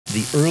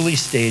The early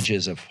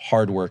stages of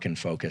hard work and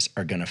focus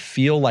are going to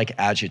feel like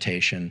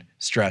agitation,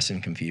 stress,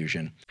 and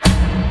confusion.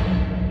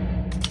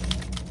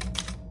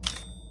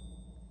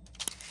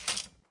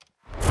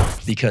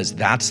 Because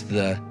that's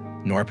the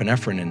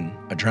norepinephrine and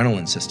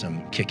adrenaline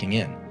system kicking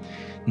in.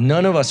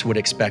 None of us would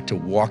expect to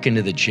walk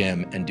into the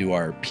gym and do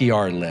our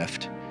PR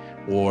lift,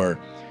 or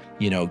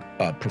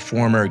a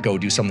performer go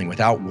do something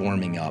without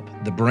warming up.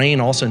 The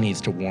brain also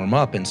needs to warm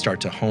up and start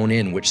to hone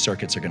in which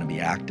circuits are going to be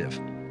active.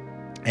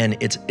 And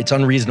it's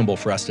unreasonable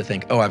for us to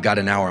think, oh, I've got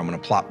an hour, I'm going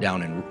to plop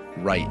down and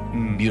write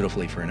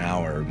beautifully for an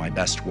hour, my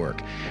best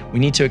work. We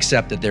need to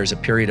accept that there's a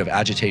period of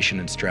agitation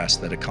and stress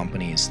that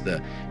accompanies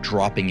the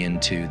dropping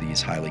into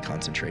these highly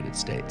concentrated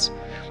states.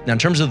 Now, in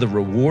terms of the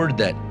reward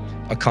that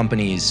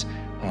accompanies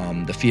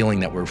the feeling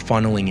that we're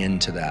funneling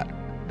into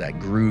that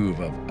groove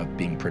of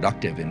being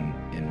productive in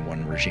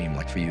one regime,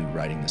 like for you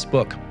writing this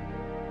book,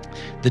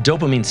 the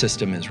dopamine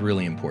system is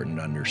really important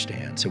to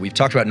understand. So we've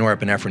talked about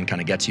norepinephrine kind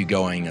of gets you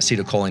going.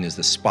 Acetylcholine is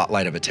the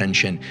spotlight of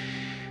attention.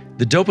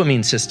 The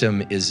dopamine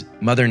system is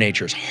Mother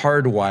Nature's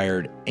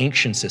hardwired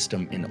ancient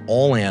system in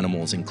all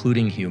animals,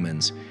 including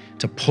humans,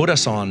 to put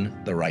us on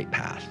the right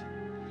path.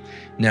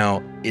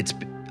 Now,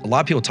 a lot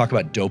of people talk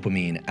about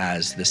dopamine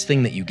as this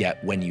thing that you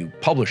get when you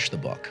publish the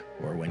book,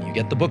 or when you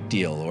get the book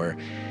deal, or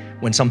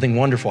when something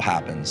wonderful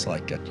happens,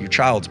 like your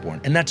child's born.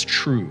 And that's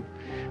true.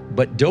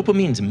 But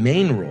dopamine's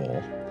main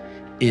role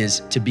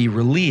is to be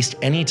released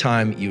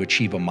anytime you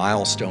achieve a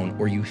milestone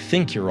or you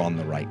think you're on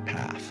the right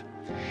path.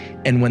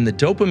 And when the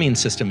dopamine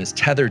system is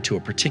tethered to a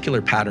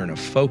particular pattern of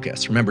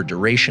focus, remember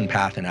duration,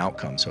 path, and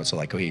outcome. So it's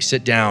like, okay, you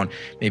sit down,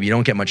 maybe you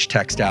don't get much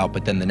text out,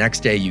 but then the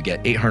next day you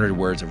get 800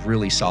 words of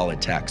really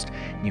solid text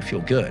and you feel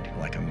good,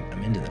 like I'm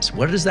into this.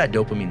 What does that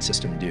dopamine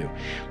system do?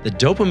 The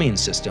dopamine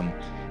system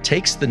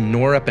takes the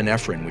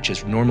norepinephrine, which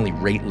is normally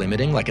rate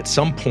limiting, like at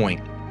some point,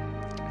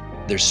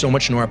 there's so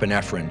much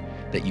norepinephrine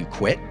that you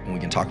quit, and we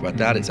can talk about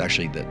that. It's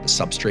actually the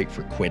substrate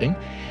for quitting.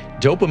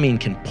 Dopamine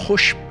can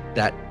push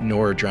that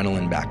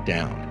adrenaline back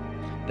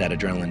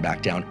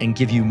down, and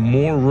give you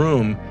more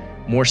room,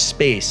 more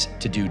space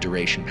to do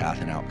duration,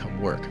 path, and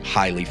outcome work,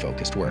 highly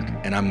focused work.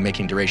 And I'm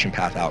making duration,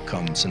 path,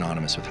 outcome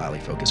synonymous with highly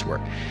focused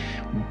work.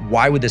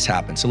 Why would this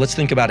happen? So let's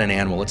think about an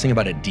animal. Let's think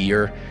about a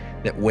deer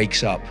that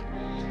wakes up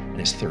and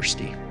is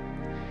thirsty,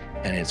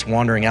 and it's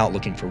wandering out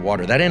looking for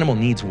water. That animal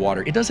needs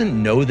water. It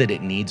doesn't know that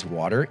it needs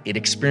water. It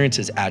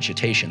experiences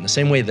agitation. The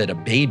same way that a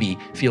baby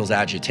feels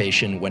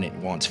agitation when it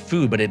wants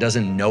food, but it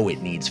doesn't know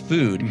it needs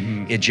food.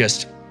 It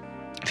just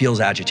feels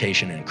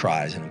agitation and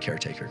cries, and the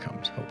caretaker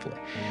comes, hopefully.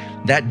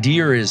 That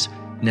deer is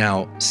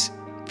now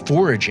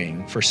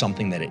foraging for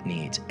something that it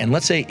needs. And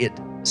let's say it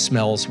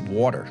smells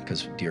water,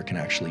 because deer can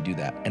actually do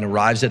that, and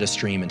arrives at a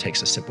stream and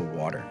takes a sip of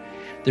water.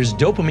 There's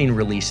dopamine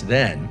release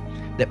then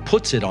that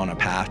puts it on a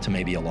path to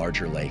maybe a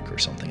larger lake or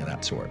something of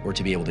that sort, or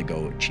to be able to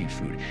go achieve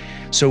food.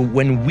 So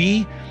when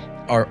we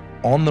are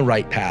on the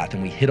right path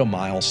and we hit a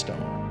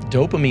milestone,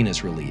 dopamine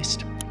is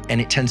released,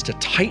 and it tends to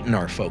tighten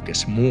our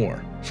focus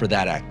more for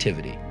that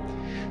activity.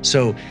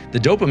 So the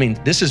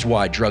dopamine, this is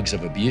why drugs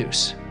of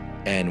abuse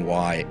and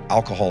why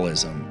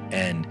alcoholism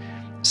and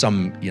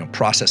some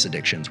process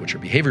addictions, which are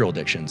behavioral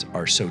addictions,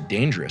 are so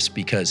dangerous,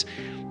 because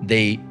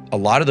a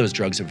lot of those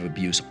drugs of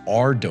abuse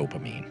are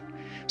dopamine.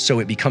 So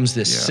it becomes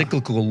this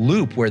cyclical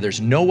loop where there's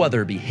no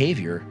other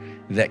behavior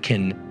that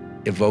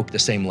can evoke the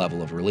same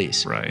level of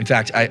release. Right. In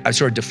fact, I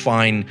sort of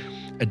define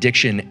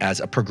addiction as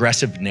a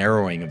progressive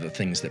narrowing of the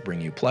things that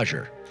bring you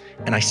pleasure.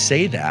 And I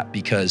say that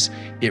because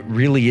it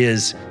really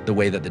is the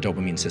way that the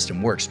dopamine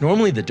system works.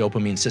 Normally, the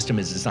dopamine system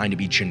is designed to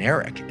be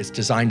generic. It's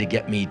designed to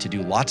get me to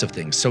do lots of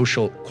things,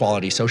 social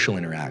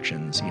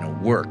interactions,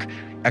 work,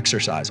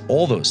 exercise,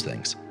 all those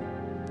things.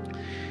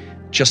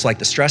 Just like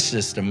the stress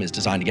system is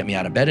designed to get me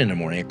out of bed in the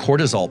morning, a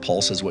cortisol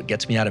pulse is what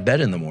gets me out of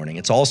bed in the morning.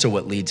 It's also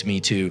what led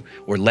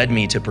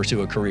me to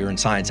pursue a career in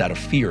science out of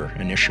fear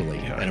initially,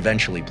 and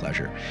eventually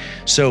pleasure.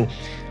 So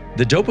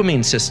the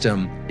dopamine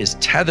system is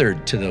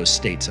tethered to those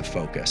states of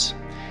focus.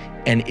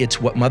 And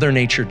it's what Mother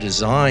Nature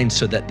designed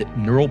so that the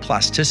neural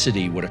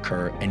plasticity would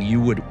occur and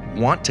you would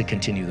want to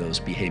continue those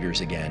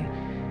behaviors again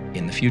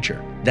in the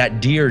future.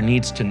 That deer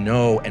needs to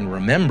know and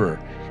remember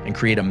and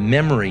create a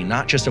memory,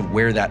 not just of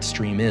where that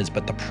stream is,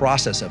 but the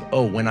process of,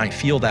 when I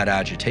feel that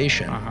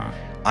agitation,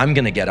 I'm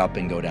gonna get up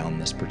and go down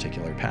this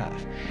particular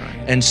path. Right.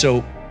 And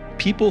so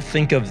people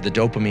think of the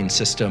dopamine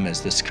system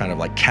as this kind of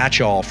like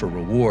catch-all for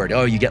reward.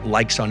 Oh, you get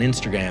likes on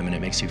Instagram and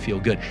it makes you feel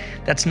good.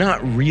 That's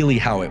not really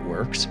how it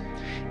works.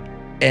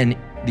 And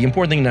the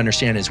important thing to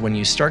understand is when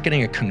you start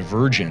getting a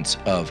convergence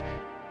of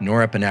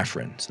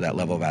norepinephrine, so that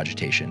level of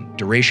agitation,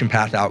 duration,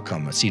 path,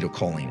 outcome,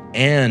 acetylcholine,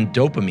 and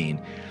dopamine,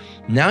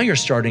 now you're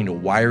starting to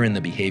wire in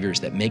the behaviors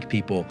that make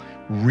people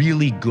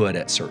really good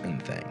at certain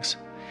things.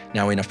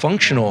 Now, in a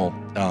functional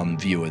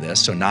view of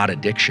this, so not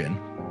addiction,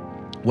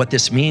 what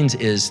this means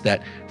is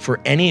that for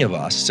any of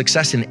us,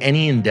 success in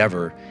any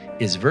endeavor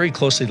is very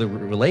closely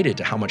related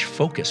to how much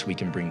focus we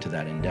can bring to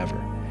that endeavor.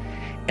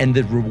 And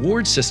the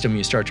reward system,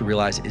 you start to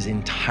realize, is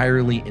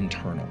entirely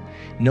internal.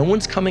 No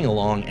one's coming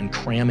along and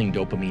cramming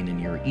dopamine in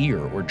your ear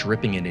or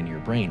dripping it in your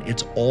brain.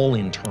 It's all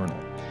internal.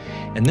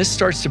 And this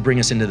starts to bring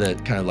us into the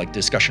kind of like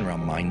discussion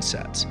around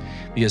mindsets.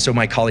 Because so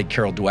my colleague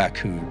Carol Dweck,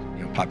 who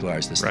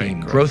popularized this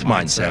theme, growth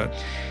mindset,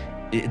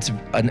 it's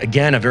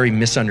again a very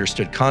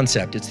misunderstood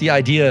concept. It's the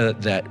idea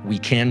that we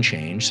can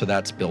change, so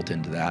that's built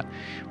into that.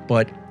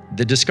 But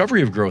the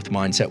discovery of growth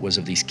mindset was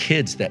of these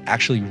kids that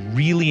actually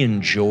really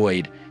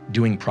enjoyed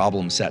doing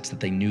problem sets that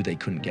they knew they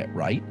couldn't get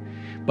right.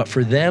 But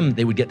for them,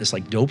 they would get this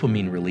like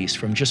dopamine release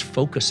from just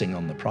focusing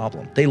on the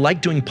problem. They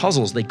liked doing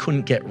puzzles they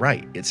couldn't get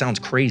right. It sounds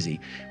crazy,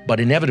 but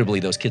inevitably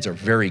those kids are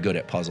very good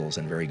at puzzles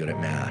and very good at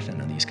math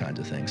and these kinds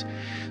of things.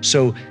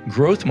 So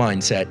growth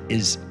mindset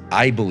is,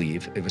 I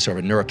believe, if it's sort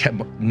of a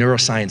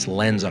neuroscience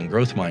lens on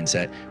growth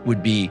mindset,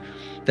 would be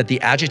that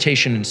the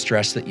agitation and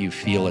stress that you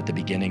feel at the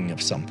beginning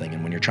of something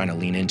and when you're trying to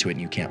lean into it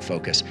and you can't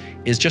focus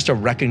is just a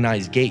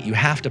recognized gate. You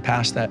have to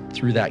pass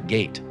through that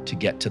gate to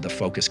get to the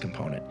focus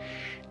component.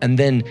 And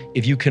then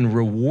if you can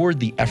reward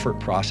the effort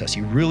process,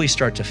 you really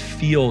start to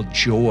feel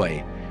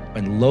joy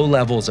and low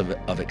levels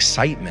of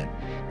excitement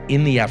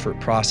in the effort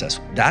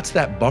process. That's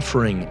that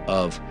buffering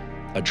of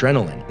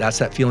adrenaline. That's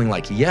that feeling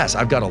like, yes,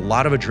 I've got a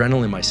lot of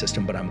adrenaline in my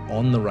system, but I'm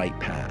on the right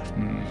path.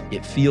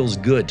 It feels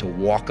good to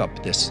walk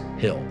up this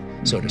hill,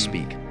 so to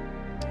speak.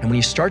 And when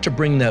you start to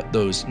bring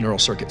those neural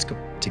circuits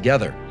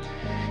together,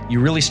 you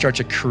really start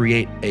to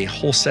create a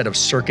whole set of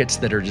circuits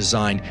that are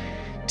designed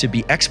to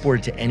be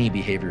exported to any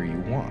behavior you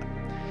want.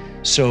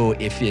 So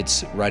if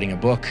it's writing a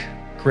book,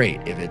 great.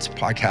 If it's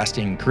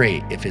podcasting,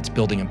 great. If it's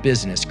building a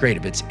business, great.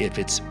 If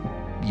it's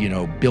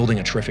building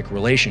a terrific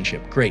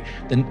relationship, great.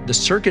 Then the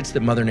circuits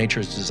that Mother Nature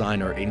has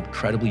designed are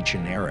incredibly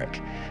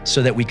generic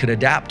so that we could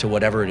adapt to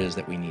whatever it is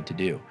that we need to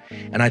do.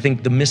 And I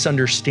think the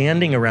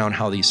misunderstanding around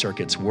how these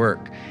circuits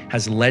work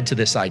has led to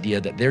this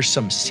idea that there's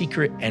some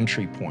secret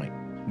entry point,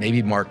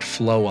 maybe marked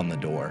flow on the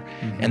door,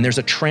 and there's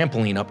a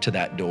trampoline up to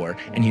that door,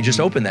 and you just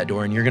open that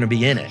door and you're gonna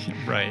be in it.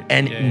 Right.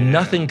 And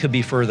nothing could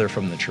be further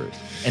from the truth.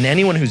 And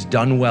anyone who's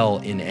done well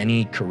in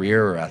any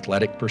career or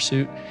athletic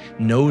pursuit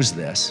knows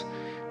this,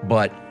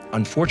 but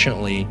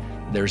unfortunately,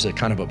 there's a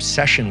kind of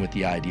obsession with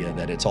the idea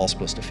that it's all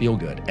supposed to feel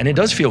good. And it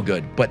does feel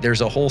good, but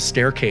there's a whole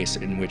staircase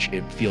in which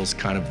it feels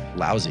kind of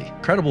lousy.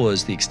 Incredible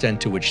is the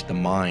extent to which the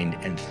mind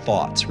and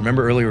thoughts,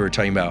 remember earlier we were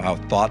talking about how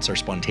thoughts are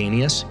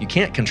spontaneous? You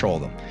can't control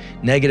them.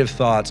 Negative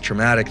thoughts,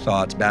 traumatic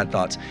thoughts, bad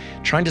thoughts,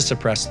 trying to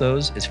suppress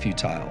those is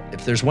futile.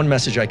 If there's one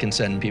message I can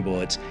send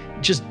people, it's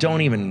just don't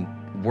even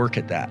work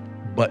at that,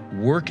 but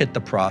work at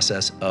the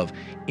process of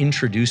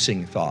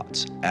introducing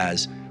thoughts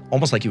as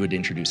almost like you would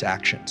introduce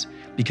actions,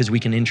 because we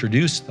can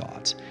introduce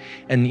thoughts.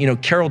 And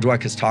Carol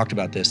Dweck has talked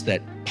about this,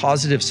 that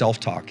positive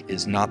self-talk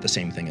is not the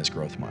same thing as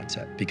growth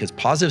mindset, because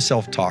positive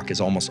self-talk is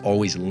almost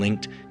always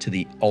linked to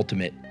the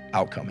ultimate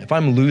outcome. If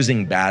I'm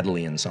losing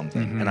badly in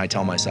something and I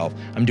tell myself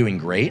I'm doing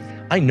great,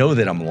 I know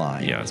that I'm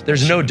lying.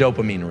 There's no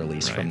dopamine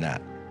release from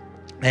that.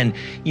 And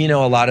a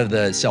lot of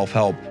the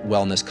self-help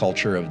wellness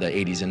culture of the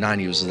 80s and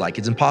 90s was like,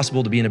 it's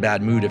impossible to be in a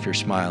bad mood if you're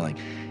smiling.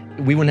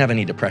 We wouldn't have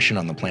any depression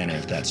on the planet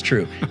if that's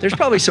true. There's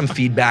probably some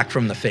feedback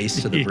from the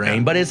face to the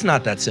brain, but it's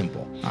not that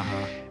simple.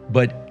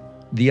 But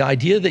the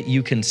idea that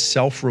you can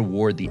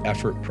self-reward the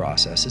effort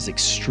process is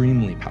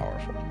extremely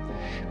powerful,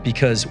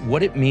 because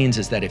what it means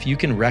is that if you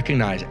can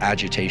recognize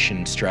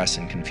agitation, stress,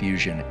 and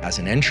confusion as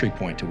an entry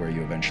point to where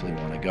you eventually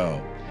want to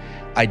go,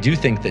 I do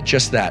think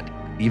that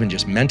even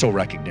just mental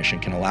recognition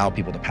can allow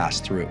people to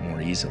pass through it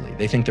more easily.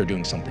 They think they're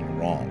doing something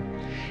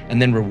wrong. And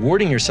then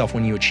rewarding yourself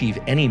when you achieve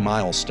any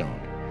milestone,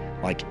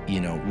 like,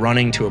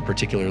 running to a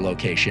particular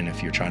location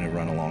if you're trying to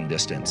run a long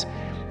distance,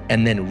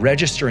 and then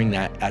registering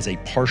that as a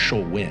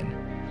partial win.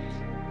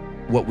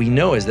 What we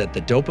know is that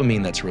the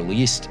dopamine that's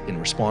released in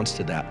response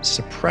to that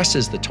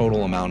suppresses the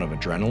total amount of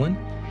adrenaline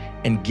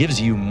and gives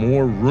you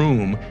more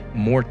room,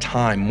 more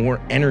time, more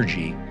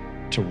energy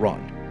to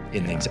run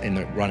in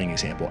the running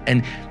example.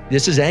 And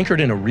this is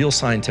anchored in a real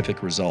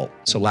scientific result.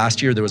 So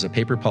last year there was a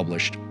paper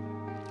published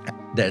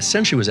that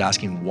essentially was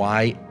asking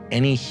why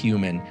any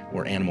human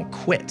or animal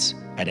quits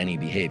at any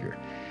behavior.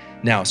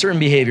 Now, certain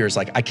behaviors,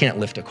 like I can't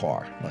lift a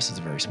car, unless it's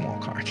a very small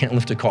car. I can't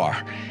lift a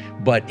car.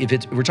 But if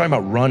we're talking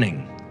about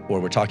running, or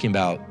we're talking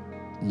about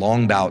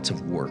long bouts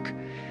of work,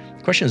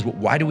 the question is,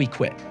 why do we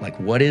quit? Like,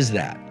 what is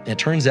that? And it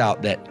turns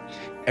out that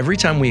every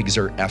time we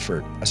exert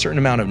effort, a certain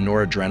amount of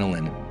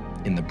noradrenaline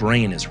in the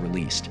brain is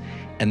released.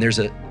 And there's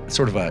a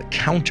sort of a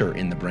counter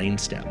in the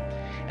brainstem.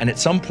 And at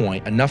some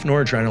point, enough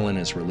noradrenaline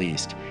is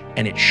released,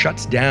 and it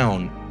shuts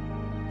down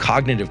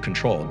cognitive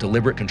control,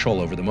 deliberate control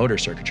over the motor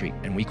circuitry,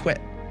 and we quit.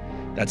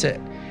 That's it.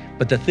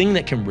 But the thing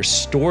that can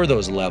restore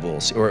those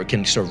levels, or it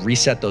can sort of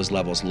reset those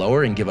levels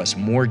lower and give us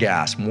more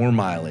gas, more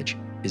mileage,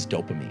 is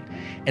dopamine.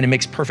 And it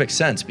makes perfect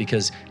sense,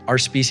 because our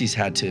species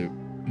had to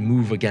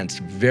move against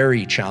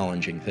very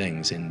challenging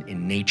things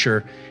in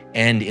nature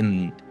and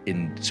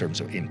in terms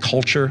of in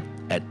culture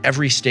at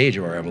every stage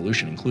of our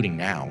evolution, including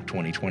now.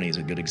 2020 is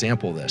a good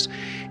example of this.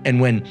 And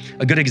when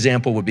a good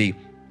example would be,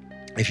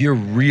 if you're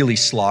really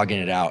slogging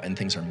it out and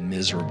things are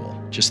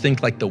miserable, just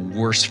think like the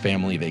worst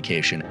family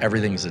vacation,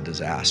 everything's a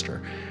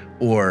disaster,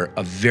 or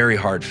a very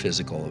hard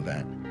physical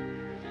event,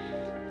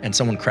 and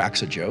someone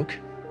cracks a joke,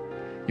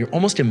 you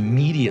almost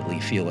immediately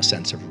feel a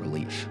sense of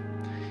relief.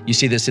 You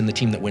see this in the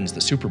team that wins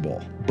the Super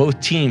Bowl. Both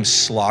teams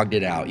slogged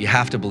it out. You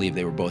have to believe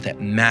they were both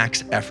at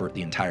max effort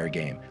the entire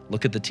game.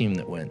 Look at the team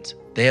that wins.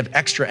 They have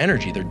extra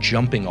energy. They're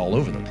jumping all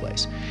over the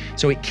place.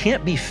 So it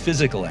can't be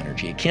physical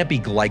energy. It can't be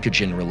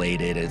glycogen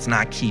related. It's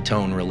not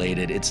ketone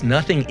related. It's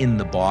nothing in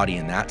the body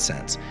in that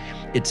sense.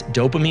 It's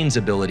dopamine's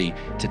ability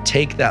to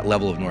take that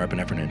level of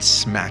norepinephrine and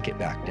smack it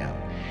back down.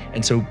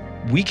 And so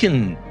we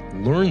can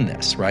learn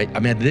this, right? I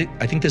mean,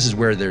 I think this is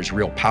where there's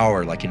real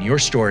power, like in your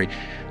story,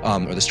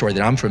 or the story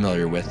that I'm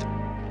familiar with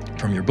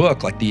from your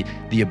book, like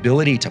the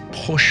ability to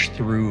push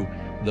through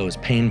those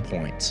pain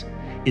points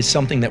is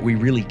something that we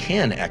really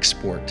can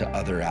export to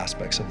other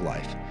aspects of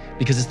life,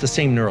 because it's the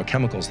same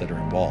neurochemicals that are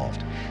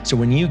involved. So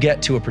when you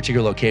get to a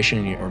particular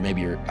location, or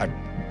maybe I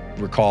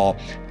recall,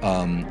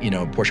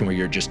 a portion where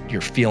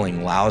you're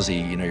feeling lousy,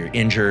 you're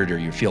injured or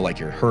you feel like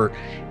you're hurt,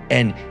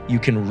 and you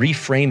can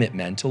reframe it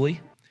mentally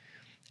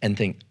and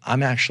think,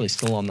 I'm actually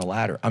still on the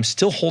ladder. I'm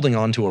still holding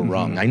on to a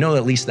rung. I know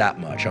at least that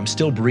much. I'm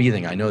still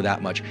breathing. I know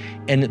that much.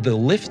 And the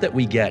lift that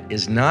we get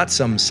is not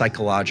some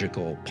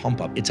psychological pump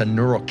up. It's a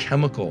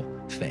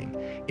neurochemical thing.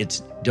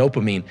 It's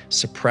dopamine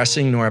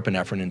suppressing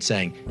norepinephrine and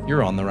saying,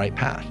 you're on the right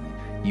path.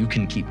 You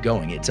can keep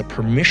going. It's a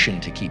permission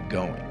to keep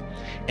going.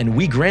 And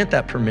we grant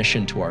that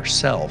permission to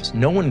ourselves.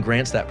 No one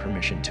grants that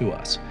permission to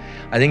us.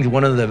 I think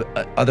one of the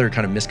other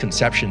kind of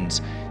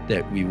misconceptions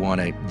that we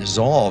want to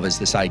dissolve is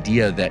this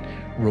idea that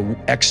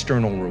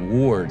external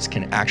rewards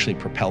can actually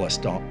propel us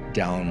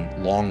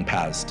down long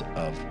paths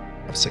of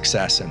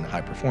success and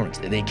high performance.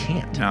 They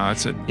can't. No,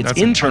 that's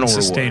internal a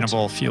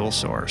sustainable fuel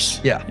source.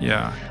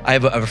 Yeah. I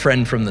have a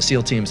friend from the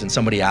SEAL teams, and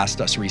somebody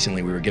asked us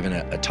recently, we were given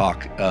a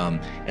talk,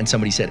 and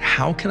somebody said,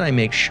 how can I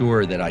make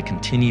sure that I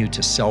continue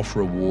to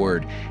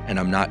self-reward and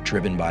I'm not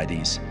driven by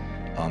these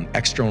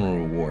external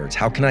rewards?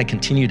 How can I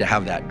continue to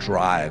have that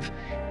drive?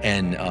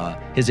 And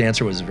his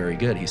answer was very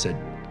good. He said,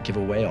 give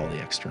away all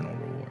the external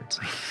rewards.